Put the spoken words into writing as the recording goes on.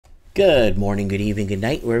Good morning, good evening, good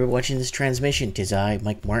night, wherever you're watching this transmission. 'Tis I,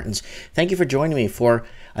 Mike Martins. Thank you for joining me for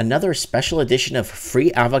another special edition of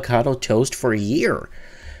free avocado toast for a year.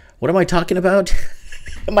 What am I talking about?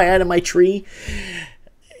 Am I out of my tree?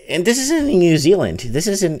 And this isn't in New Zealand. This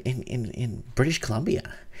is in British Columbia.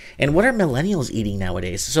 And what are millennials eating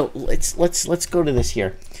nowadays? So let's go to this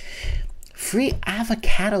here. Free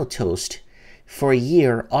avocado toast for a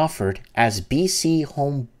year offered as BC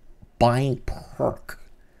home buying perk.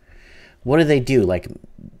 What do they do? Like,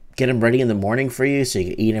 get them ready in the morning for you so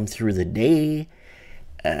you can eat them through the day?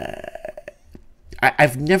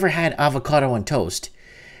 I've never had avocado on toast.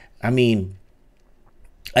 I mean,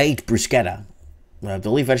 I ate bruschetta. The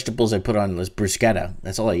only vegetables I put on was bruschetta.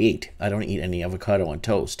 That's all I eat. I don't eat any avocado on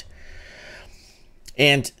toast.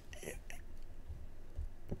 And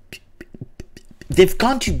they've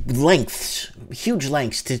gone to lengths, huge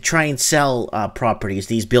lengths, to try and sell properties,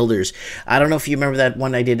 these builders. I don't know if you remember that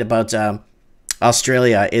one I did about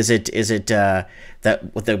Australia. Is it that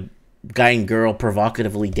with the guy and girl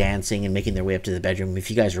provocatively dancing and making their way up to the bedroom? If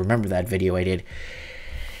you guys remember that video I did.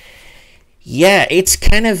 Yeah, it's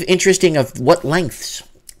kind of interesting of what lengths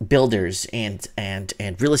builders and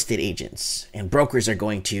real estate agents and brokers are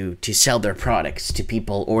going to sell their products to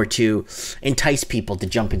people or to entice people to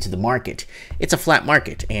jump into the market. It's a flat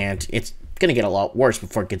market, and it's going to get a lot worse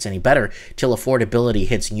before it gets any better till affordability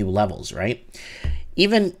hits new levels, right?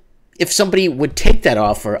 Even if somebody would take that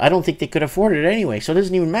offer, I don't think they could afford it anyway, so it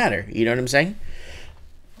doesn't even matter. You know what I'm saying?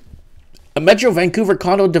 A Metro Vancouver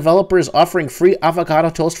condo developer is offering free avocado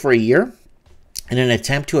toast for a year in an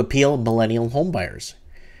attempt to appeal millennial homebuyers.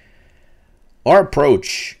 Our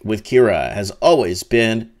approach with Kira has always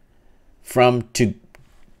been to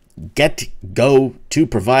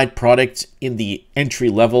provide products in the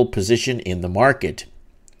entry-level position in the market,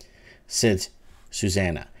 said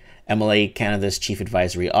Susanna, MLA Canada's Chief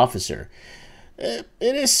Advisory Officer. It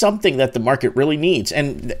is something that the market really needs.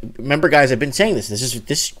 And remember, guys, I've been saying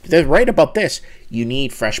this. They're right about this. You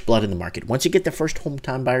need fresh blood in the market. Once you get the first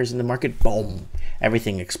hometown buyers in the market, boom,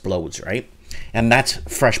 everything explodes, right? And that's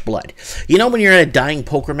fresh blood. You know, when you're at a dying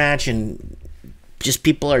poker match and just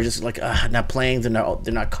people are just like not playing, they're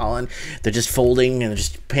not calling, they're just folding and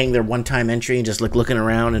just paying their one-time entry and just like looking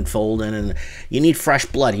around and folding. And you need fresh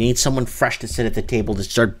blood. You need someone fresh to sit at the table to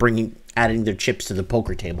start adding their chips to the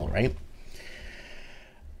poker table, right?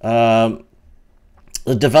 The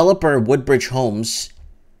developer Woodbridge Homes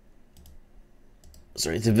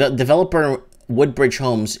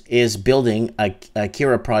is building a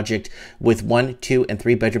Kira project with 1, 2, and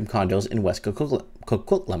 3 bedroom condos in West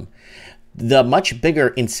Coquitlam. The much bigger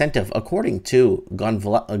incentive, according to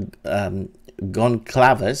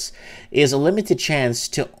Goncalves, is a limited chance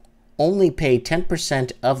to only pay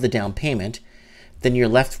 10% of the down payment. Then you're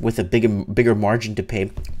left with a bigger margin to pay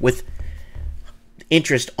with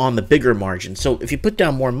interest on the bigger margin. So if you put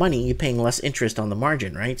down more money, you're paying less interest on the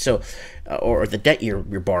margin, right? So, or the debt you're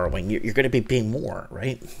borrowing, you're going to be paying more,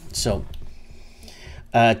 right? So,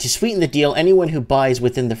 to sweeten the deal, anyone who buys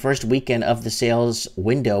within the first weekend of the sales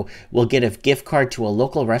window will get a gift card to a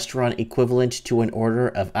local restaurant equivalent to an order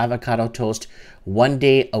of avocado toast 1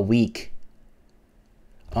 day a week.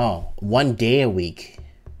 Oh, 1 day a week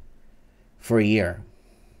for a year.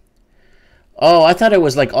 Oh, I thought it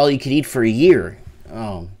was like all you could eat for a year.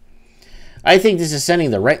 Oh, I think this is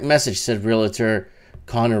sending the right message, said realtor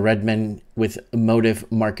Connor Redmond with Motive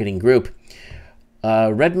Marketing Group.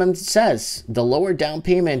 Redmond says the lower down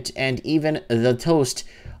payment and even the toast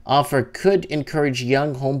offer could encourage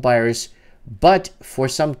young home buyers, but for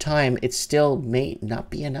some time it still may not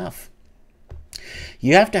be enough.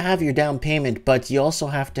 You have to have your down payment, but you also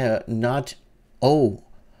have to not owe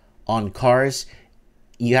on cars.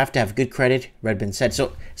 You have to have good credit, Redmond said.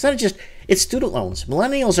 So it's not just, it's student loans.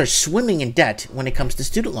 Millennials are swimming in debt when it comes to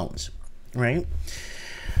student loans, right?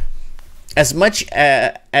 As much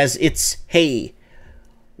as it's, hey,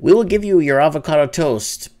 we will give you your avocado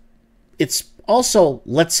toast, it's also,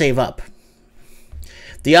 let's save up.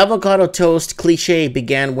 The avocado toast cliche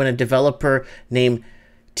began when a developer named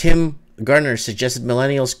Tim Garner suggested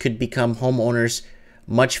millennials could become homeowners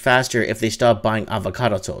much faster if they stopped buying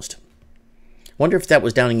avocado toast. Wonder if that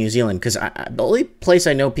was down in New Zealand, because the only place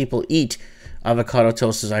I know people eat avocado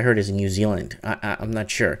toast, as I heard, is in New Zealand. I'm not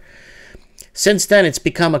sure. Since then, it's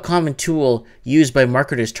become a common tool used by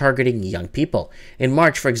marketers targeting young people. In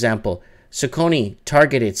March, for example, Saucony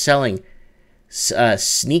targeted selling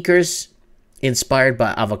sneakers inspired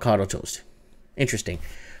by avocado toast. Interesting.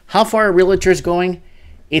 How far are realtors going?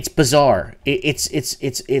 It's bizarre. It's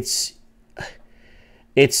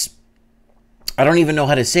I don't even know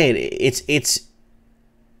how to say it.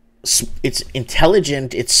 it's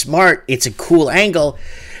intelligent, it's smart, it's a cool angle,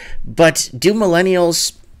 but do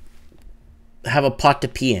millennials have a pot to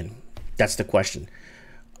pee in? That's the question.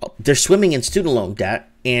 They're swimming in student loan debt,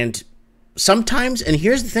 and sometimes, and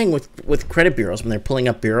here's the thing with credit bureaus, when they're pulling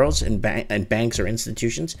up bureaus and banks or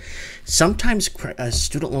institutions, sometimes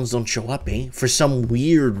student loans don't show up, for some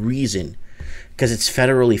weird reason, because it's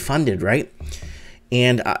federally funded, right?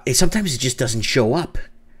 And sometimes it just doesn't show up.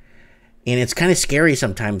 And it's kind of scary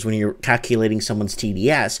sometimes when you're calculating someone's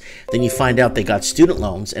TDS, then you find out they got student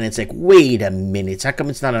loans, and it's like, wait a minute, how come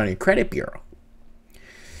it's not on your credit bureau?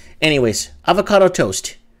 Anyways, avocado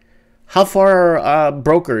toast. How far are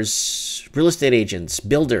brokers, real estate agents,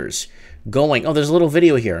 builders going? Oh, there's a little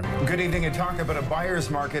video here. Good evening, and talk about a buyer's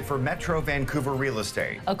market for Metro Vancouver real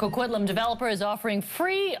estate. A Coquitlam developer is offering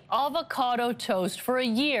free avocado toast for a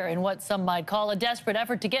year in what some might call a desperate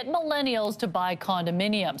effort to get millennials to buy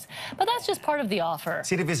condominiums. But that's just part of the offer.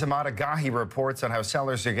 CTV's Amada Gahi reports on how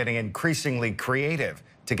sellers are getting increasingly creative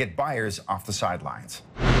to get buyers off the sidelines.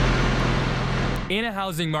 In a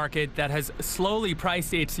housing market that has slowly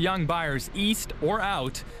priced its young buyers east or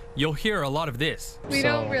out, you'll hear a lot of this. We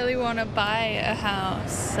don't really want to buy a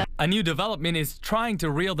house. A new development is trying to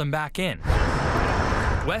reel them back in.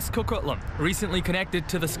 West Coquitlam, recently connected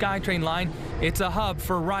to the SkyTrain line, it's a hub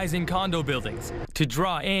for rising condo buildings. To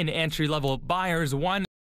draw in entry-level buyers, So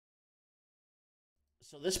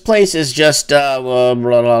this place is just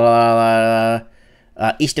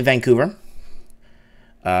east of Vancouver.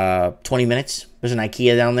 20 minutes. There's an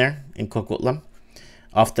IKEA down there in Coquitlam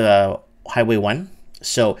off the Highway 1.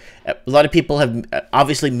 So a lot of people have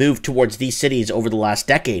obviously moved towards these cities over the last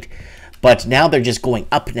decade, but now they're just going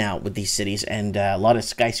up now with these cities, and a lot of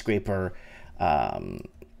skyscrapers going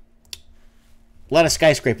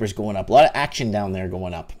up, a lot of action down there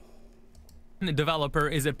going up. The developer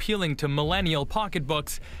is appealing to millennial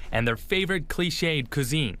pocketbooks and their favorite cliched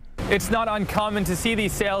cuisine. It's not uncommon to see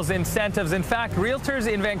these sales incentives. In fact, realtors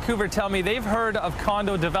in Vancouver tell me they've heard of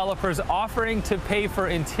condo developers offering to pay for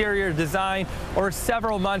interior design or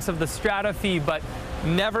several months of the strata fee, but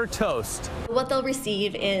never toast. What they'll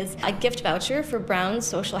receive is a gift voucher for Brown's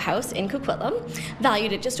Social House in Coquitlam,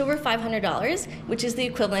 valued at just over $500, which is the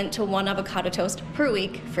equivalent to 1 avocado toast per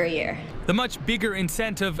week for a year. The much bigger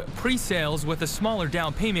incentive, pre-sales with a smaller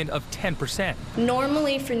down payment of 10%.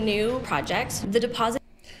 Normally for new projects, the deposit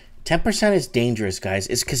 10% is dangerous, guys.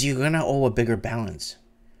 It's because you're going to owe a bigger balance.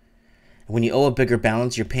 When you owe a bigger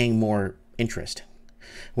balance, you're paying more interest.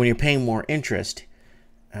 When you're paying more interest,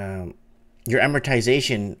 your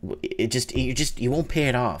amortization, you won't pay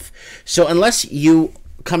it off. So unless you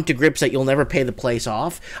come to grips that you'll never pay the place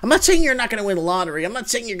off, I'm not saying you're not going to win the lottery. I'm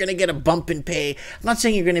not saying you're going to get a bump in pay. I'm not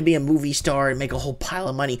saying you're going to be a movie star and make a whole pile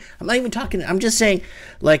of money. I'm not even talking, I'm just saying,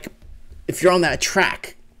 like, if you're on that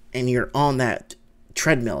track and you're on that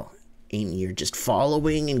treadmill and you're just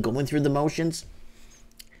following and going through the motions,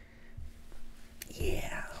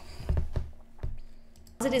 yeah.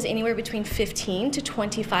 It is anywhere between 15 to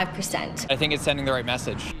 25%. I think it's sending the right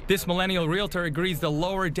message. This millennial realtor agrees the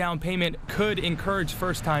lower down payment could encourage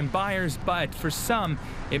first-time buyers, but for some,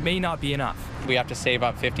 it may not be enough. We have to save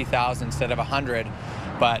up $50,000 instead of $100,000,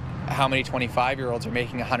 but how many 25-year-olds are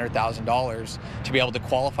making $100,000 to be able to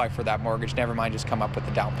qualify for that mortgage, never mind just come up with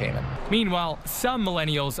the down payment? Meanwhile, some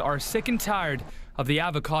millennials are sick and tired of the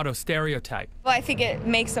avocado stereotype. Well, I think it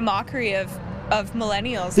makes a mockery of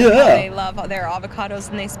millennials. Yeah. And how they love their avocados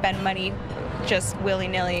and they spend money just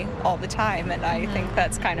willy-nilly all the time, and I think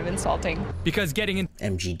that's kind of insulting. Because getting in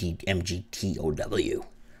MGTOW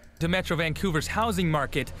to Metro Vancouver's housing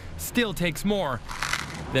market still takes more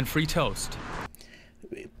than free toast.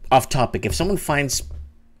 Off topic, if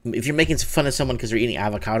you're making fun of someone because they're eating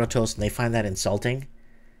avocado toast and they find that insulting,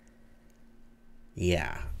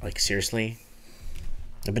 yeah, like seriously,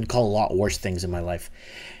 I've been called a lot worse things in my life,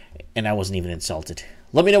 and I wasn't even insulted.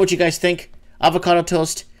 Let me know what you guys think. Avocado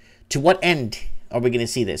toast, to what end are we going to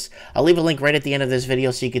see this? I'll leave a link right at the end of this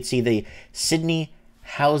video so you can see the Sydney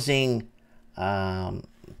housing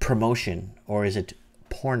promotion, or is it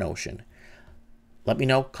pornotion? Let me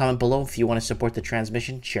know, comment below if you want to support the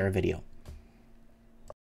transmission, share a video.